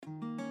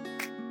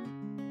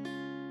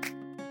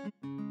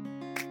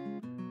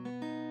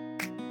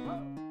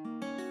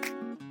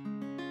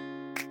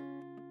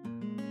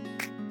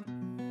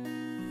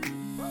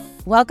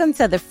Welcome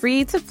to the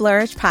Free to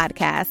Flourish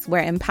podcast,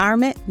 where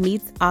empowerment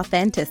meets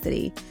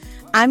authenticity.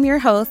 I'm your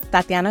host,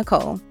 Tatiana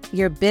Cole,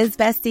 your biz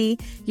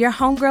bestie, your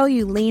homegirl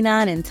you lean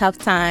on in tough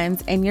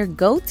times, and your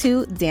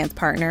go-to dance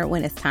partner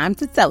when it's time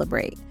to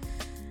celebrate.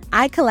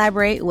 I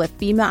collaborate with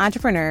female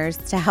entrepreneurs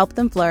to help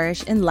them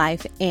flourish in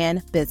life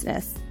and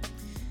business.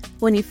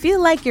 When you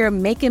feel like you're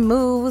making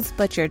moves,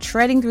 but you're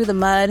treading through the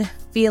mud,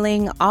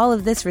 feeling all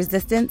of this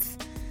resistance,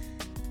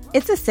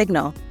 it's a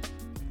signal.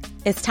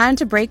 It's time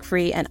to break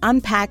free and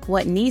unpack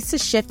what needs to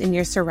shift in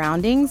your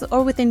surroundings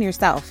or within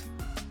yourself.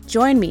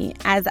 Join me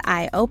as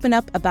I open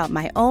up about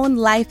my own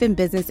life and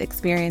business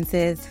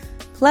experiences.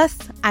 Plus,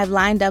 I've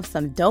lined up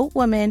some dope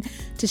women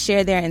to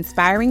share their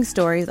inspiring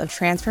stories of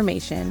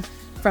transformation,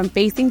 from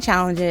facing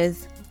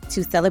challenges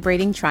to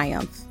celebrating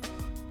triumph.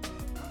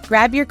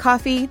 Grab your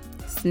coffee,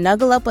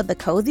 snuggle up with a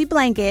cozy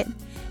blanket,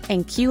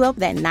 and cue up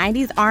that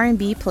 90s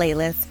R&B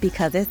playlist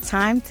because it's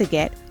time to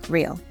get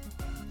real.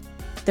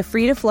 The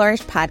Free to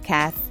Flourish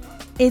podcast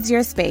is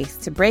your space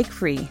to break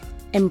free,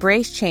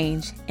 embrace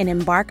change, and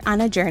embark on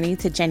a journey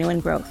to genuine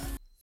growth.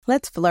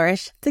 Let's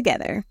flourish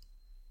together.